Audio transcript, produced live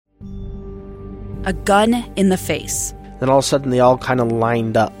a gun in the face. Then all of a sudden they all kind of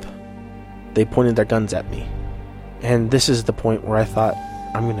lined up. They pointed their guns at me. And this is the point where I thought,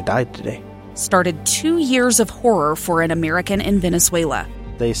 I'm going to die today. Started 2 years of horror for an American in Venezuela.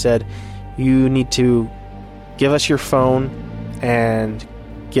 They said, you need to give us your phone and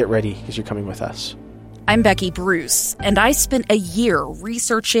get ready because you're coming with us. I'm Becky Bruce, and I spent a year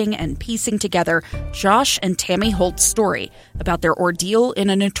researching and piecing together Josh and Tammy Holt's story about their ordeal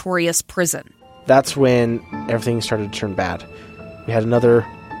in a notorious prison. That's when everything started to turn bad. We had another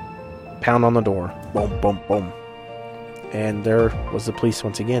pound on the door. Boom, boom, boom. And there was the police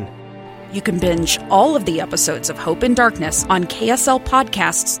once again. You can binge all of the episodes of Hope in Darkness on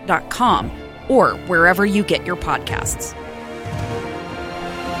kslpodcasts.com or wherever you get your podcasts.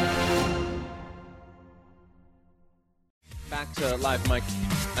 Back to Live Mike.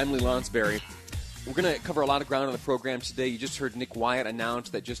 I'm Lee Lonsberry. We're going to cover a lot of ground on the program today. You just heard Nick Wyatt announce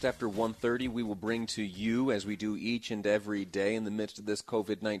that just after 1:30 we will bring to you, as we do each and every day in the midst of this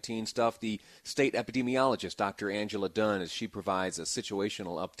COVID-19 stuff, the state epidemiologist, Dr. Angela Dunn, as she provides a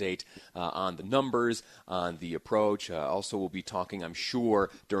situational update on the numbers, on the approach. Also, we'll be talking, I'm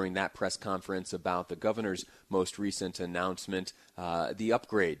sure, during that press conference about the governor's most recent announcement, the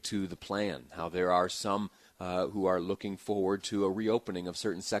upgrade to the plan, how there are some who are looking forward to a reopening of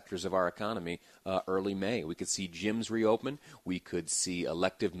certain sectors of our economy early May. We could see gyms reopen. We could see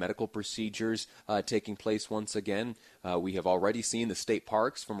elective medical procedures taking place once again. We have already seen the state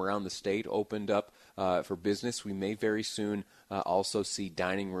parks from around the state opened up for business. We may very soon also see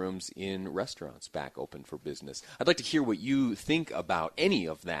dining rooms in restaurants back open for business. I'd like to hear what you think about any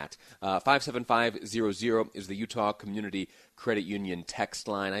of that. 57500 is the Utah Community Credit Union text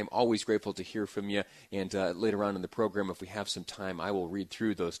line. I'm always grateful to hear from you, and later on in the program, if we have some time, I will read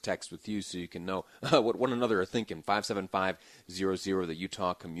through those texts with you so you can know what one another are thinking. 57500, the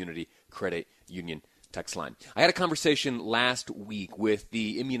Utah Community Credit Union text line. I had a conversation last week with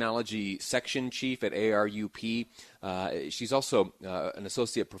the immunology section chief at ARUP. She's also an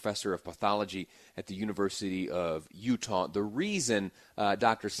associate professor of pathology at the University of Utah. The reason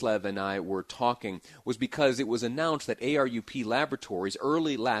Dr. Slev and I were talking was because it was announced that ARUP Laboratories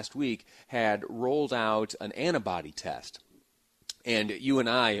early last week had rolled out an antibody test. And you and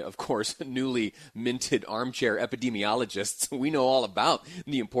I, of course, newly minted armchair epidemiologists, we know all about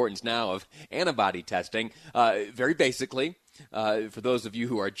the importance now of antibody testing. Very basically, for those of you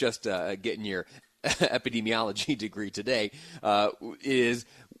who are just getting your epidemiology degree today, is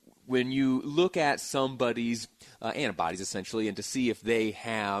when you look at somebody's antibodies, essentially, and to see if they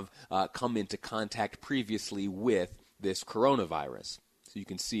have come into contact previously with this coronavirus. So you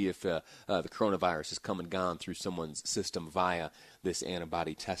can see if the coronavirus has come and gone through someone's system via this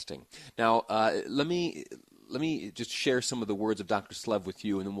antibody testing. Now, let me just share some of the words of Dr. Slev with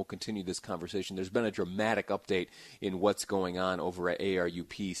you, and then we'll continue this conversation. There's been a dramatic update in what's going on over at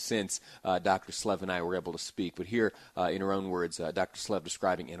ARUP since Dr. Slev and I were able to speak. But here, in her own words, Dr. Slev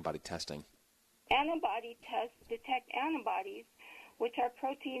describing antibody testing. Antibody tests detect antibodies, which are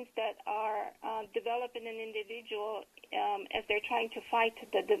proteins that are developed in an individual as they're trying to fight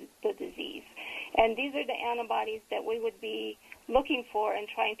the disease. And these are the antibodies that we would be looking for and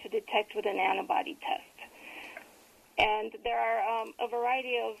trying to detect with an antibody test. And there are a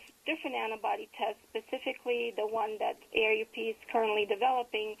variety of different antibody tests. Specifically, the one that ARUP is currently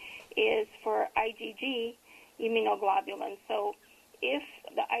developing is for IgG immunoglobulin. So if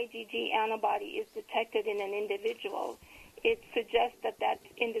the IgG antibody is detected in an individual, it suggests that that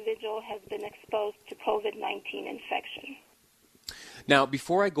individual has been exposed to COVID-19 infection. Now,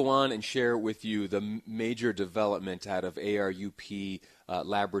 before I go on and share with you the major development out of ARUP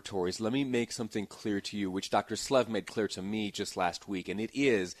laboratories, let me make something clear to you, which Dr. Slev made clear to me just last week, and it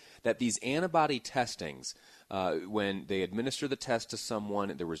is that these antibody testings, when they administer the test to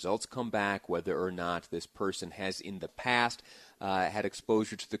someone, the results come back whether or not this person has in the past had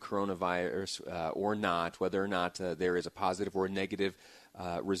exposure to the coronavirus or not, whether or not there is a positive or a negative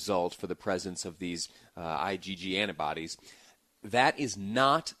result for the presence of these IgG antibodies. That is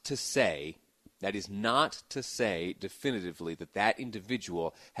not to say definitively that that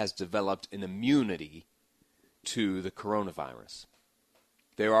individual has developed an immunity to the coronavirus.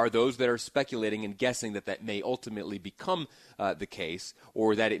 There are those that are speculating and guessing that that may ultimately become the case,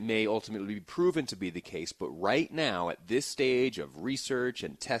 or that it may ultimately be proven to be the case. But right now, at this stage of research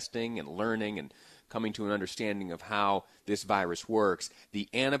and testing and learning and coming to an understanding of how this virus works, the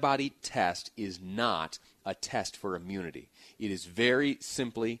antibody test is not a test for immunity. It is very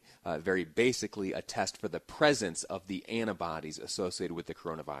simply, very basically, a test for the presence of the antibodies associated with the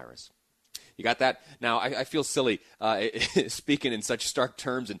coronavirus. You got that? Now, I feel silly speaking in such stark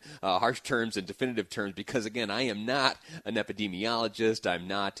terms and harsh terms and definitive terms because, again, I am not an epidemiologist. I'm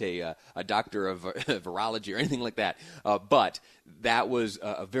not a doctor of virology or anything like that. But that was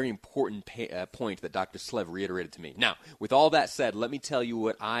a very important point that Dr. Slev reiterated to me. Now, with all that said, let me tell you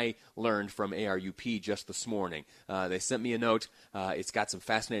what I learned from ARUP just this morning. They sent me a note. It's got some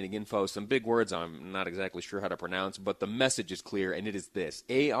fascinating info, some big words I'm not exactly sure how to pronounce, but the message is clear, and it is this.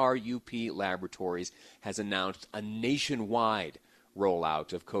 ARUP Laboratories has announced a nationwide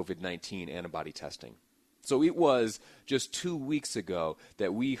rollout of COVID-19 antibody testing. So it was just 2 weeks ago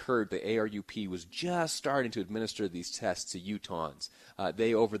that we heard the ARUP was just starting to administer these tests to Utahns.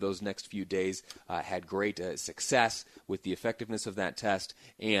 They, over those next few days, had great success with the effectiveness of that test,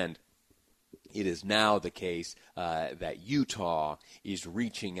 and it is now the case that Utah is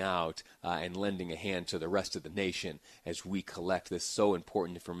reaching out and lending a hand to the rest of the nation as we collect this so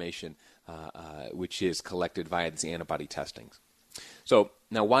important information, which is collected via these antibody testings. So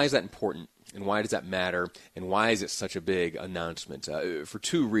now why is that important, and why does that matter, and why is it such a big announcement? For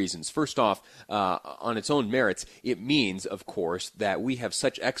two reasons. First off, on its own merits, it means, of course, that we have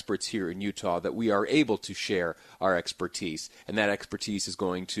such experts here in Utah that we are able to share our expertise, and that expertise is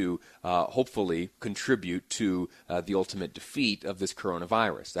going to hopefully contribute to the ultimate defeat of this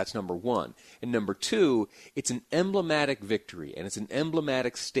coronavirus. That's number one. And number two, it's an emblematic victory, and it's an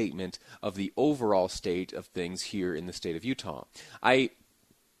emblematic statement of the overall state of things here in the state of Utah. I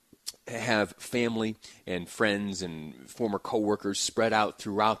have family and friends and former coworkers spread out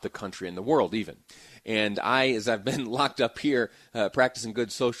throughout the country and the world even. And as I've been locked up here practicing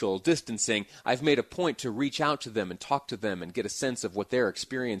good social distancing, I've made a point to reach out to them and talk to them and get a sense of what their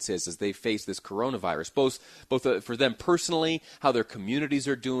experience is as they face this coronavirus, both for them personally, how their communities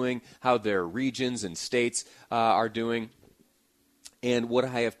are doing, how their regions and states are doing. And what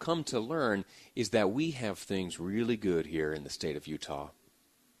I have come to learn is that we have things really good here in the state of Utah.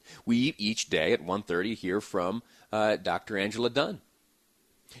 We each day at 1:30 hear from Dr. Angela Dunn.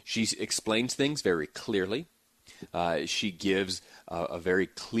 She explains things very clearly. She gives a very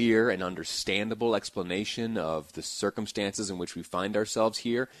clear and understandable explanation of the circumstances in which we find ourselves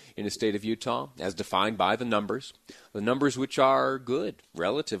here in the state of Utah, as defined by the numbers which are good,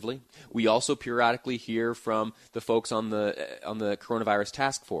 relatively. We also periodically hear from the folks on the coronavirus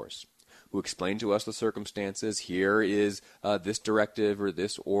task force, who explain to us the circumstances. Here is this directive or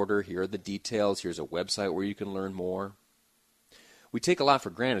this order. Here are the details. Here's a website where you can learn more. We take a lot for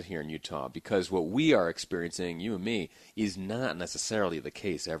granted here in Utah because what we are experiencing, you and me, is not necessarily the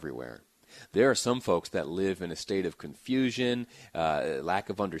case everywhere. There are some folks that live in a state of confusion, lack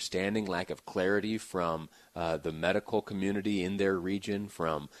of understanding, lack of clarity from the medical community in their region,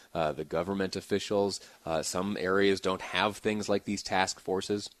 from the government officials. Some areas don't have things like these task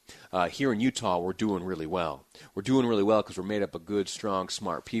forces. Here in Utah, we're doing really well. We're doing really well because we're made up of good, strong,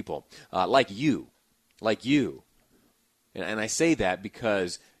 smart people, like you. And I say that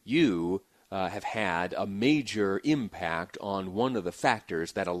because you have had a major impact on one of the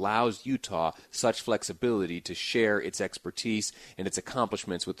factors that allows Utah such flexibility to share its expertise and its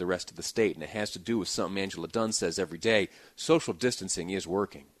accomplishments with the rest of the state. And it has to do with something Angela Dunn says every day. Social distancing is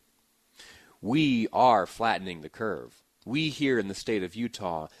working. We are flattening the curve. We here in the state of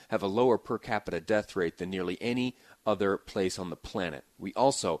Utah have a lower per capita death rate than nearly any other place on the planet. We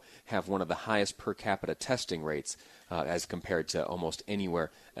also have one of the highest per capita testing rates as compared to almost anywhere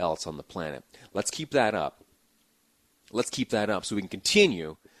else on the planet. Let's keep that up. Let's keep that up so we can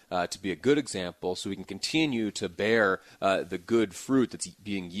continue to be a good example, so we can continue to bear the good fruit that's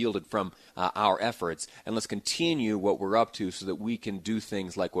being yielded from our efforts. And let's continue what we're up to so that we can do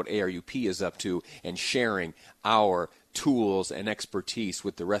things like what ARUP is up to and sharing our tools and expertise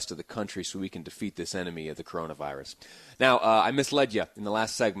with the rest of the country so we can defeat this enemy of the coronavirus. Now, I misled you in the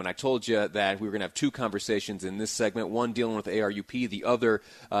last segment. I told you that we were going to have two conversations in this segment, one dealing with ARUP, the other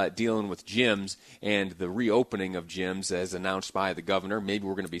dealing with gyms and the reopening of gyms as announced by the governor. Maybe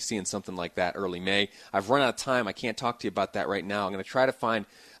we're going to be seeing something like that early May. I've run out of time. I can't talk to you about that right now. I'm going to try to find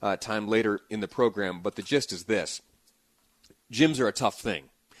time later in the program, but the gist is this. Gyms are a tough thing.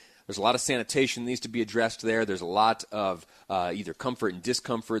 There's a lot of sanitation that needs to be addressed there. There's a lot of either comfort and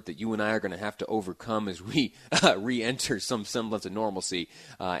discomfort that you and I are going to have to overcome as we re-enter some semblance of normalcy.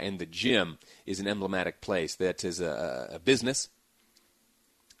 And the gym is an emblematic place that is a business.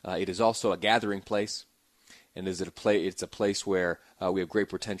 It is also a gathering place. and it's a place where we have great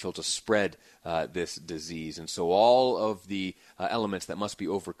potential to spread this disease. And so all of the elements that must be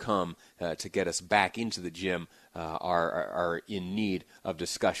overcome to get us back into the gym are in need of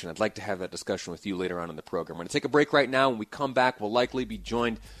discussion. I'd like to have that discussion with you later on in the program. We're going to take a break right now. When we come back, we'll likely be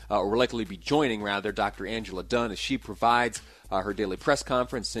joining Dr. Angela Dunn as she provides her daily press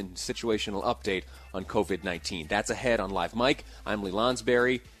conference and situational update on COVID-19. That's ahead on Live Mike. I'm Lee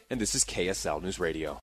Lonsberry, and this is KSL News Radio.